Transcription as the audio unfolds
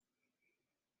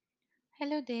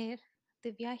Hello there,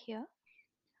 Divya here.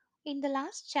 In the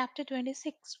last chapter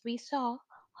 26, we saw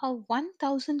how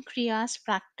 1000 Kriyas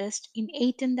practiced in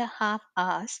 8.5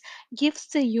 hours gives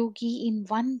the yogi in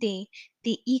one day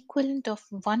the equivalent of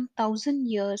 1000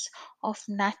 years of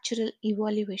natural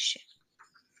evolution.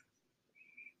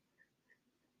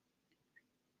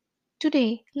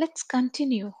 Today, let's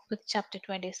continue with chapter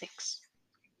 26.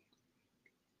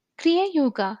 Kriya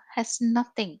Yoga has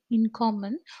nothing in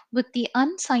common with the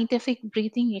unscientific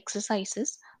breathing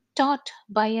exercises taught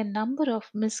by a number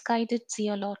of misguided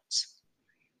zealots.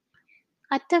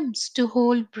 Attempts to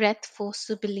hold breath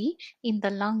forcibly in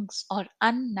the lungs are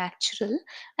unnatural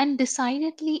and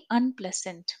decidedly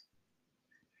unpleasant.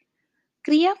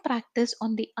 Kriya practice,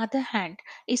 on the other hand,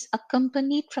 is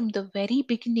accompanied from the very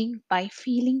beginning by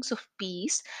feelings of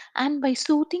peace and by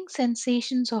soothing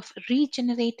sensations of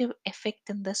regenerative effect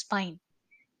in the spine.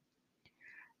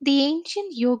 The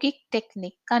ancient yogic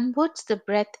technique converts the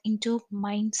breath into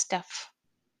mind stuff.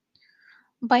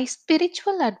 By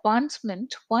spiritual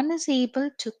advancement, one is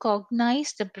able to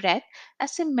cognize the breath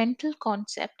as a mental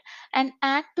concept, an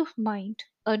act of mind,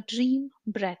 a dream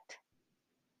breath.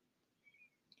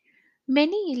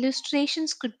 Many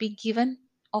illustrations could be given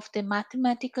of the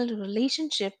mathematical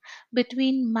relationship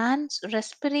between man's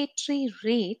respiratory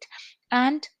rate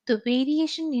and the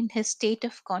variation in his state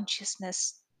of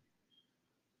consciousness.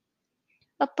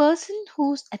 A person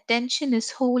whose attention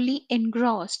is wholly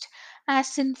engrossed,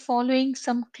 as in following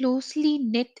some closely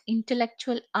knit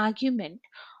intellectual argument,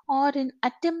 or in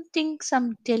attempting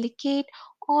some delicate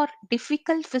or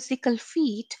difficult physical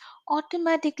feat,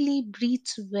 automatically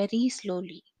breathes very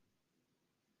slowly.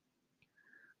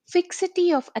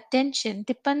 Fixity of attention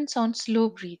depends on slow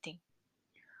breathing.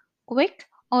 Quick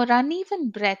or uneven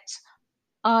breaths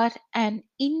are an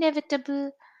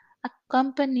inevitable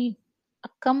accompani-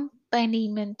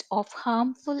 accompaniment of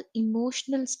harmful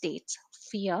emotional states,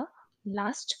 fear,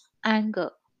 lust,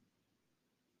 anger.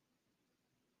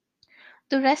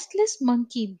 The restless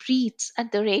monkey breathes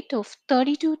at the rate of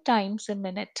 32 times a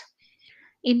minute,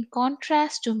 in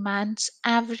contrast to man's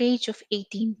average of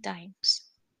 18 times.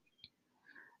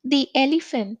 The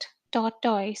elephant,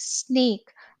 tortoise, snake,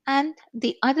 and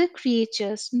the other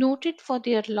creatures noted for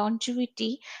their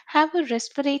longevity have a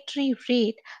respiratory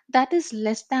rate that is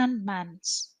less than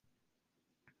man's.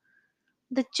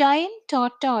 The giant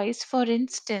tortoise, for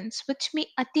instance, which may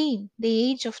attain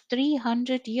the age of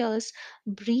 300 years,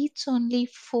 breathes only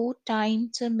 4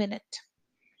 times a minute.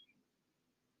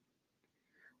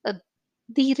 Uh,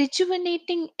 The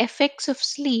rejuvenating effects of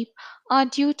sleep are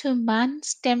due to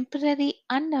man's temporary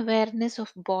unawareness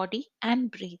of body and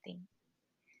breathing.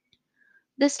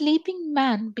 The sleeping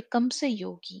man becomes a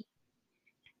yogi.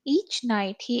 Each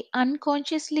night he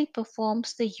unconsciously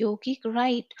performs the yogic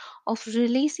rite of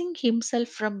releasing himself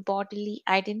from bodily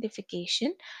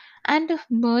identification and of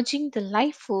merging the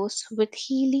life force with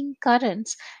healing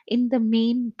currents in the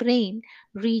main brain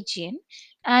region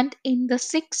and in the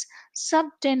six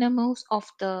subdynamos of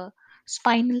the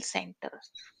spinal center.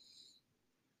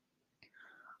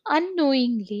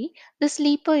 Unknowingly, the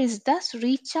sleeper is thus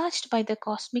recharged by the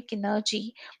cosmic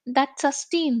energy that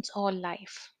sustains all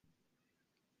life.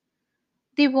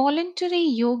 The voluntary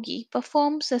yogi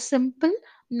performs a simple,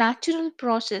 natural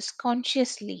process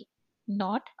consciously,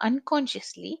 not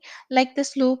unconsciously, like the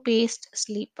slow paced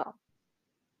sleeper.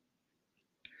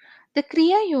 The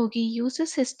Kriya yogi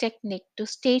uses his technique to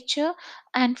stature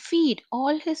and feed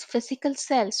all his physical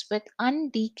cells with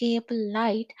undecayable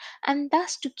light and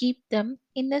thus to keep them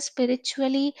in a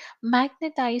spiritually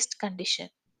magnetized condition.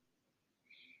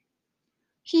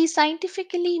 He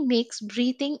scientifically makes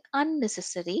breathing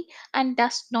unnecessary and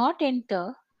does not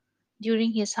enter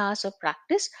during his hours of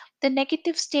practice the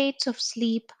negative states of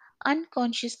sleep,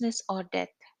 unconsciousness, or death.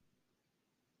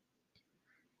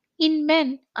 In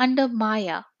men under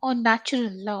Maya or natural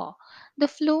law, the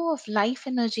flow of life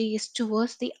energy is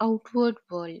towards the outward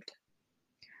world.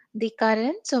 The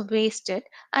currents are wasted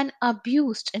and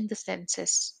abused in the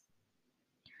senses.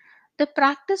 The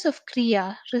practice of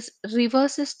Kriya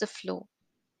reverses the flow.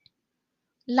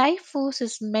 Life force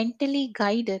is mentally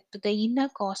guided to the inner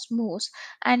cosmos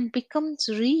and becomes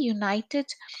reunited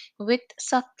with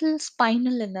subtle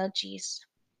spinal energies.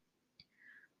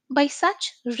 By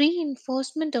such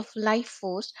reinforcement of life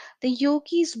force, the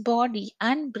yogi's body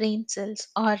and brain cells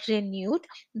are renewed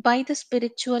by the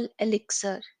spiritual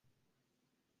elixir.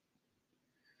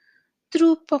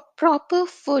 Through proper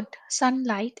food,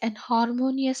 sunlight, and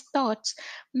harmonious thoughts,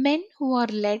 men who are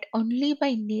led only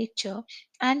by nature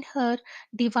and her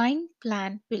divine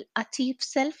plan will achieve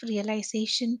self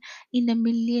realization in a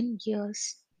million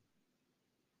years.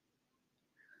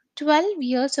 12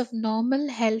 years of normal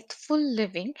healthful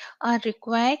living are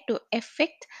required to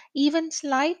effect even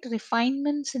slight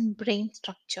refinements in brain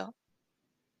structure.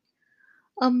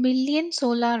 1 million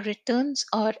solar returns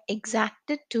are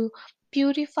exacted to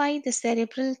purify the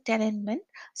cerebral tenement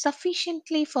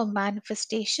sufficiently for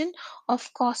manifestation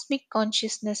of cosmic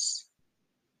consciousness.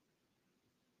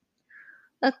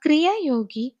 A Kriya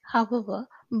Yogi, however,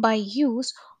 by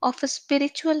use of a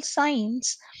spiritual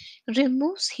science,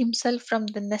 removes himself from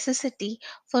the necessity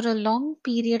for a long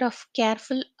period of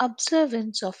careful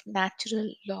observance of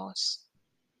natural laws.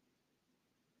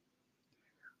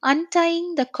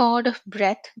 Untying the cord of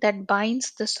breath that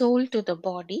binds the soul to the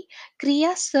body,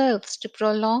 Kriya serves to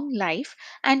prolong life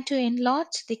and to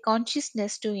enlarge the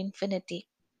consciousness to infinity.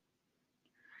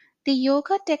 The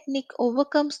yoga technique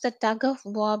overcomes the tug of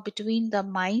war between the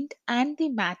mind and the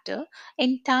matter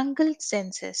entangled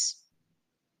senses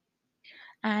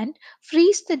and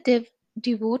frees the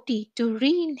devotee to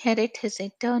re inherit his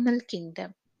eternal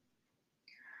kingdom.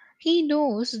 He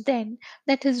knows then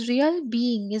that his real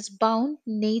being is bound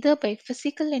neither by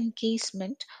physical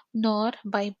encasement nor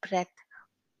by breath,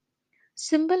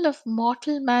 symbol of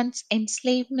mortal man's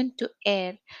enslavement to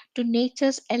air, to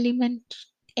nature's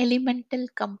elemental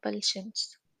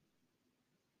compulsions.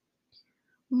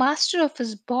 Master of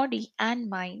his body and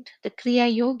mind, the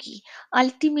Kriya Yogi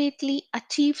ultimately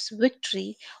achieves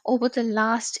victory over the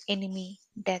last enemy,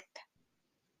 death.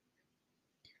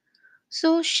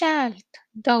 So shalt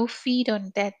thou feed on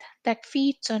death that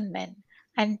feeds on men,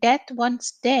 and death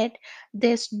once dead,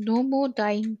 there's no more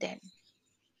dying then.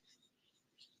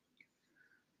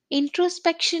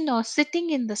 Introspection or sitting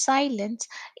in the silence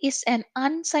is an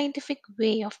unscientific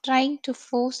way of trying to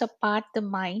force apart the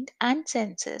mind and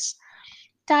senses,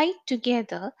 tied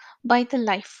together by the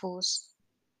life force.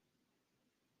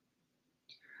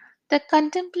 The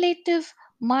contemplative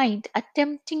mind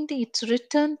attempting its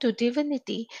return to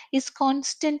divinity is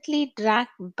constantly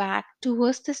dragged back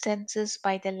towards the senses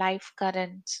by the life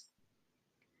currents.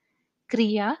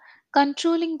 Kriya,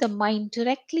 controlling the mind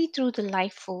directly through the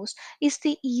life force, is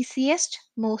the easiest,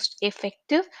 most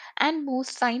effective, and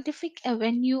most scientific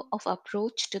avenue of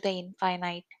approach to the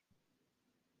infinite.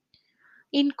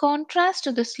 In contrast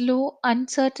to the slow,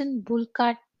 uncertain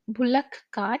bullock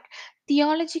cart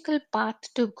theological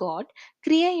path to God,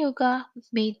 Kriya Yoga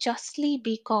may justly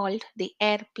be called the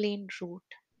airplane route.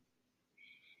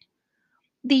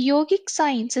 The yogic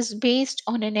science is based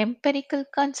on an empirical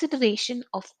consideration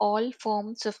of all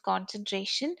forms of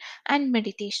concentration and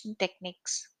meditation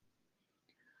techniques.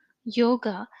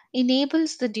 Yoga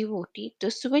enables the devotee to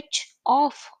switch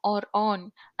off or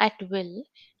on at will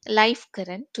life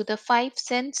current to the five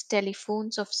sense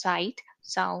telephones of sight,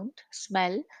 sound,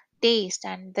 smell, taste,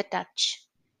 and the touch.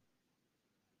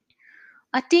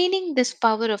 Attaining this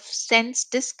power of sense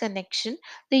disconnection,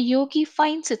 the yogi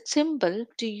finds it simple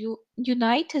to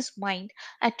unite his mind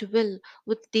at will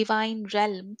with divine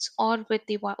realms or with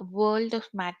the world of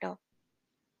matter.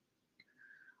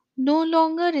 No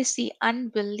longer is he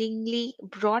unwillingly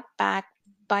brought back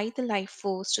by the life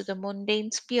force to the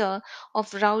mundane sphere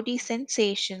of rowdy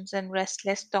sensations and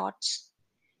restless thoughts.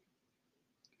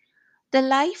 The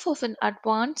life of an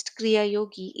advanced Kriya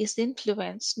Yogi is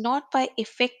influenced not by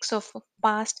effects of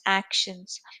past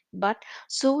actions, but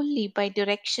solely by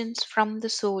directions from the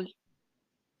soul.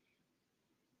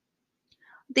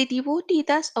 The devotee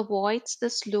thus avoids the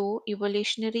slow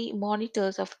evolutionary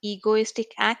monitors of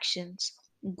egoistic actions,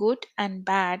 good and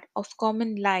bad, of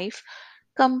common life,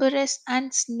 cumbrous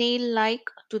and snail like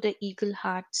to the eagle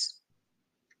hearts.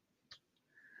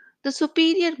 The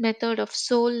superior method of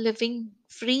soul living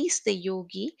frees the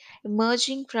yogi,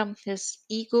 emerging from his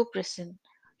ego prison.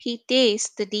 He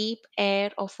tastes the deep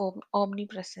air of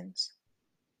omnipresence.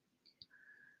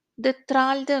 The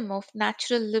thraldom of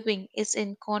natural living is,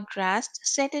 in contrast,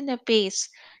 set in a pace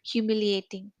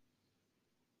humiliating.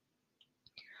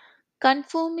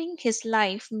 Conforming his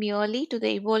life merely to the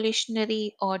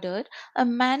evolutionary order, a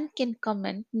man can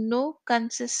command no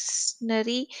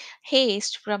concessionary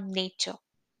haste from nature.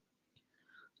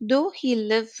 Though he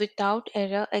live without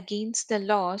error against the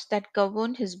laws that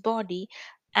govern his body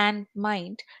and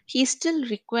mind, he still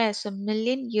requires 1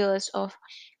 million years of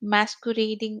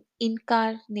masquerading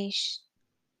incarnations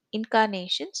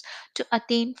to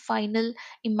attain final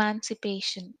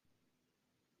emancipation.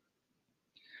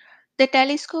 The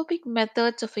telescopic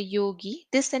methods of a yogi,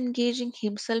 disengaging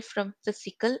himself from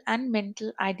physical and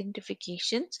mental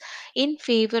identifications in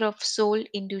favor of soul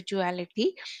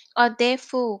individuality, are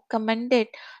therefore commended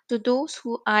to those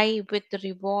who eye with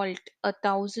revolt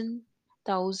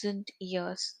 1,000,000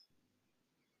 years.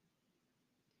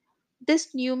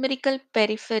 This numerical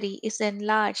periphery is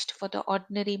enlarged for the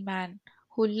ordinary man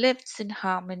who lives in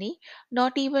harmony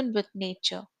not even with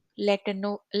nature, let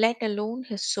alone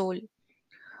his soul,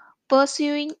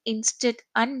 pursuing instead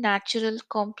unnatural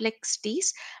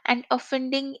complexities and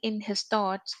offending in his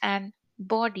thoughts and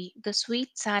body the sweet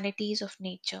sanities of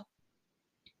nature.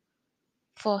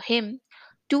 For him,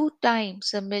 2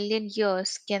 times a million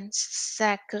years can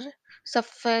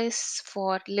suffice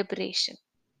for liberation.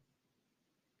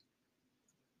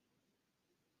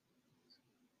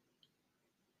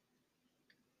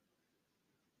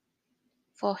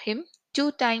 For him,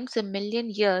 2 times a million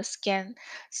years can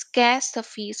scarce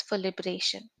suffice for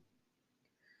liberation.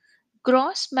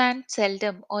 Gross man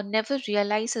seldom or never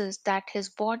realizes that his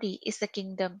body is a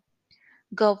kingdom,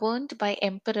 governed by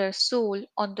Emperor Soul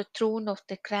on the throne of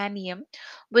the cranium,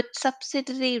 with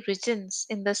subsidiary regions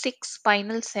in the 6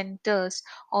 spinal centers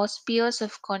or spheres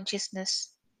of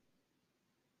consciousness.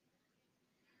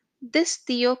 This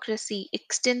theocracy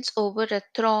extends over a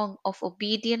throng of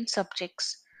obedient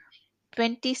subjects,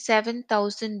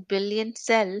 27,000 billion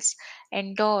cells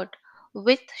endowed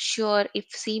with sure if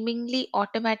seemingly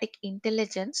automatic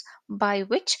intelligence by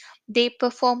which they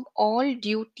perform all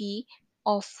duty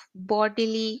of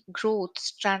bodily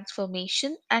growths,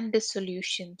 transformation, and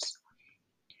dissolutions.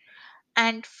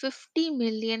 And 50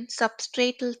 million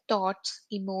substratal thoughts,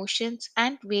 emotions,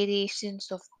 and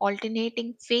variations of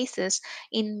alternating phases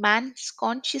in man's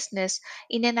consciousness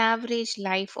in an average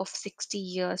life of 60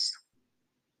 years.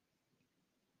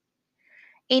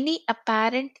 Any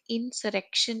apparent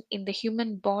insurrection in the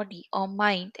human body or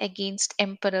mind against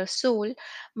emperor soul,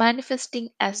 manifesting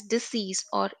as disease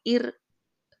or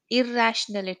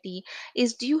irrationality,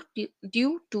 is due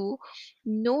to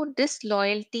no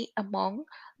disloyalty among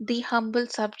the humble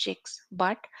subjects,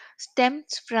 but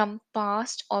stems from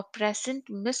past or present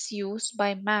misuse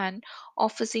by man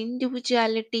of his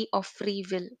individuality of free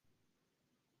will,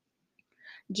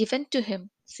 given to him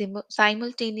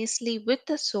simultaneously with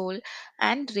the soul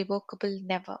and revocable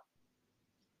never.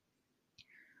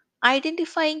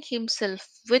 Identifying himself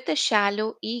with a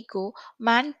shallow ego,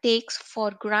 man takes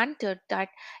for granted that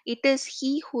it is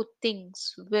he who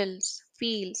thinks, wills,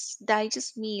 feels,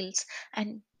 digests meals,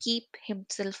 and keep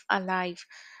himself alive,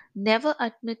 never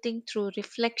admitting through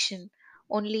reflection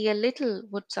only a little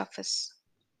would suffice.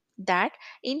 That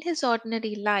in his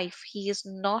ordinary life he is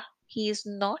not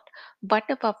but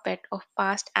a puppet of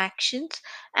past actions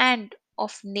and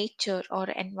of nature or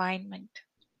environment.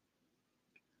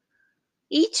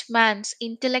 Each man's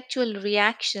intellectual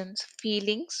reactions,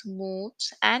 feelings,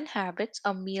 moods, and habits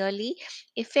are merely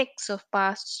effects of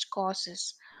past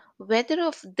causes, whether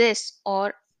of this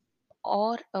or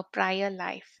a prior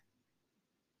life.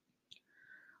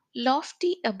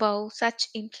 Lofty above such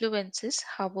influences,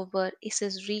 however, is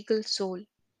his regal soul.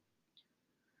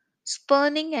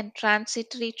 Spurning and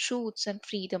transitory truths and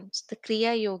freedoms, the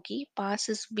Kriya Yogi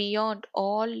passes beyond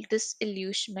all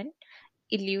illusionment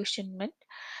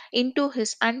into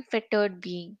his unfettered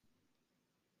being.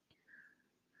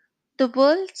 The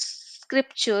world's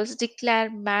scriptures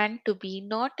declare man to be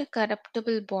not a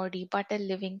corruptible body but a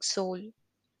living soul.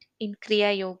 In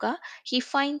Kriya Yoga, he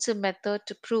finds a method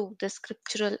to prove the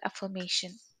scriptural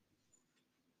affirmation.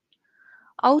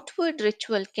 Outward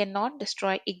ritual cannot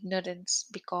destroy ignorance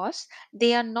because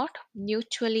they are not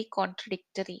mutually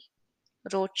contradictory,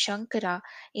 wrote Shankara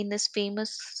in his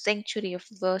famous Sanctuary of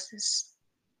Verses.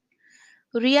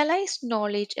 Realized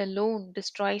knowledge alone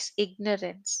destroys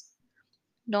ignorance.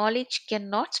 Knowledge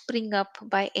cannot spring up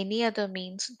by any other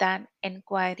means than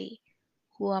enquiry.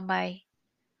 Who am I?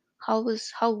 How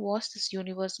was this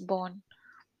universe born?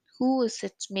 Who is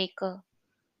its maker?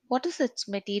 What is its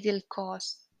material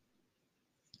cause?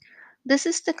 This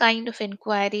is the kind of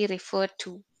inquiry referred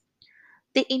to.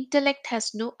 The intellect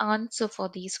has no answer for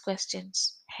these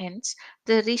questions. Hence,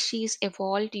 the rishis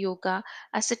evolved yoga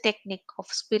as a technique of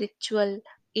spiritual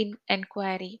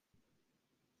inquiry.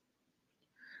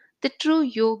 The true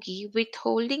yogi,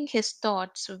 withholding his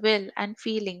thoughts, will, and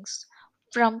feelings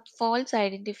from false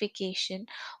identification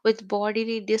with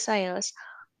bodily desires,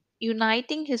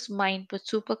 uniting his mind with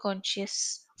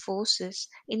superconscious forces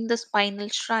in the spinal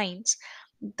shrines,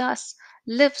 thus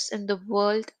lives in the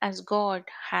world as God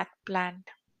hath planned.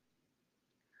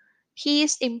 He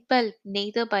is impelled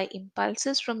neither by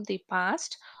impulses from the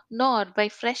past nor by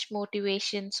fresh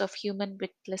motivations of human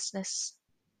witlessness.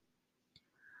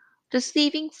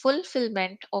 Receiving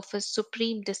fulfillment of his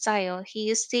supreme desire,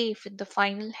 he is safe in the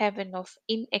final heaven of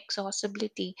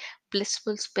inexhaustibility,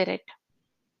 blissful spirit.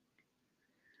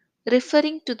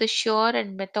 Referring to the sure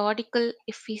and methodical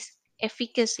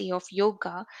efficacy of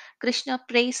yoga, Krishna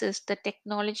praises the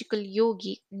technological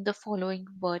yogi in the following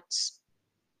words.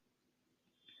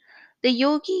 The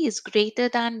yogi is greater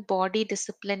than body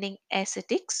disciplining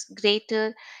ascetics,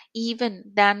 greater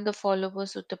even than the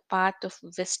followers of the path of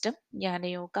wisdom,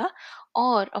 jnana yoga,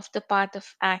 or of the path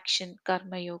of action,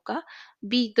 karma yoga,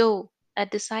 be thou a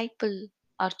disciple,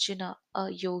 Arjuna, a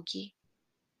yogi.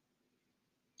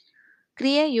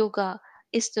 Kriya Yoga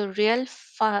is the real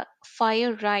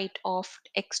fire rite oft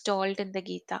extolled in the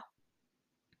Gita.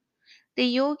 The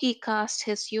yogi casts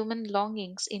his human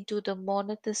longings into the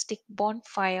monotheistic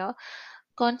bonfire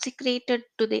consecrated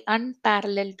to the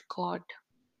unparalleled God.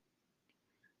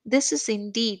 This is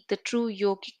indeed the true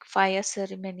yogic fire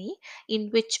ceremony in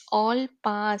which all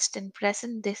past and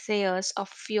present desires are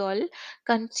fuel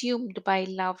consumed by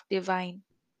love divine.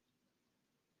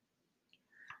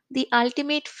 The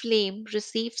ultimate flame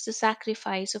receives the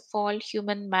sacrifice of all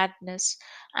human madness,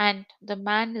 and the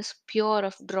man is pure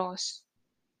of dross.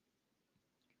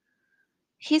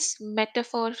 His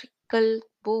metaphorical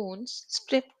bones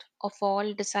stripped of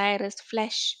all desirous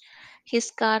flesh,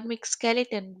 his karmic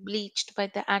skeleton bleached by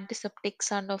the antiseptic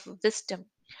sun of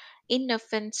wisdom,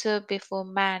 inoffensive before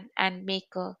man and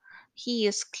maker, he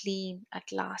is clean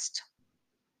at last.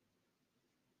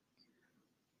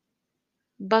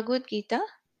 Bhagavad Gita,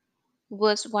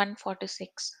 verse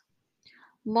 146.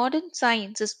 Modern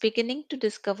science is beginning to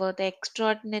discover the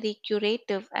extraordinary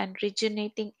curative and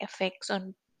regenerating effects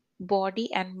on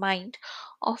body and mind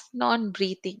of non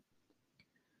breathing.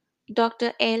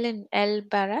 Dr. Ellen L.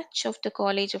 Barach of the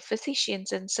College of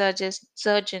Physicians and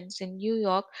Surgeons in New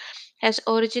York has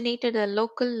originated a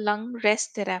local lung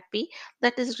rest therapy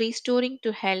that is restoring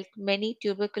to health many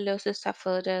tuberculosis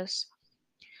sufferers.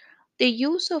 The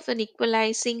use of an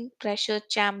equalizing pressure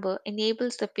chamber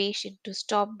enables the patient to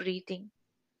stop breathing.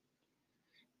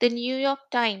 The New York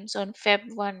Times on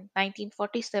Feb 1,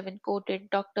 1947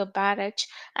 quoted Dr. Barach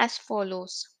as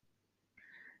follows.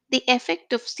 The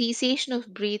effect of cessation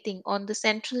of breathing on the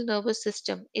central nervous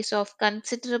system is of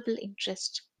considerable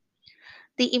interest.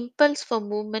 The impulse for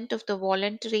movement of the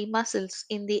voluntary muscles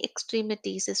in the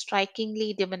extremities is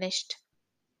strikingly diminished.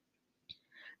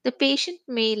 The patient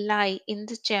may lie in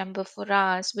the chamber for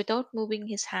hours without moving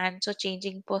his hands or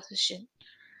changing position.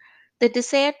 The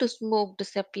desire to smoke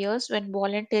disappears when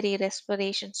voluntary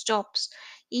respiration stops,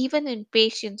 even in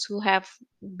patients who have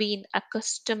been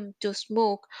accustomed to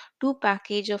smoke two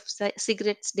packages of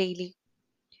cigarettes daily.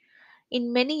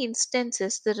 In many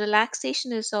instances, the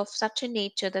relaxation is of such a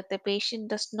nature that the patient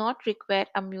does not require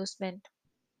amusement.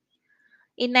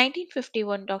 In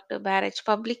 1951, Dr. Barrett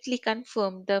publicly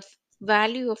confirmed the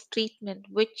value of treatment,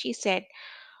 which he said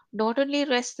not only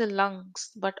rests the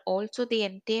lungs but also the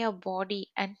entire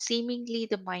body and seemingly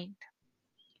the mind.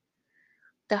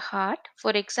 The heart,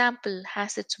 for example,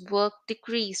 has its work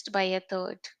decreased by a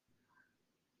third.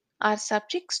 Our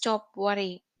subjects stop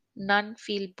worrying, none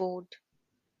feel bored.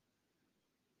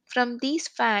 From these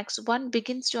facts, one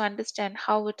begins to understand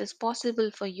how it is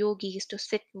possible for yogis to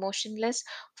sit motionless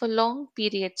for long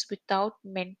periods without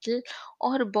mental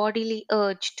or bodily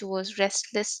urge towards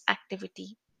restless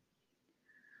activity.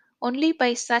 Only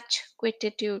by such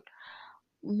quietude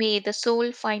may the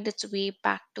soul find its way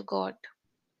back to God.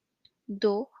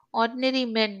 Though ordinary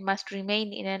men must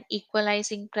remain in an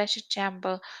equalizing pressure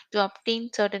chamber to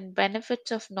obtain certain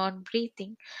benefits of non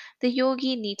breathing, the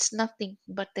yogi needs nothing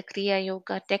but the Kriya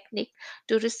Yoga technique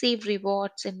to receive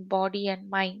rewards in body and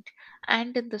mind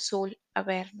and in the soul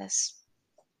awareness.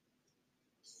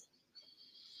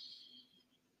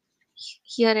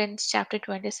 Here ends chapter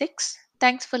 26.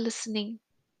 Thanks for listening.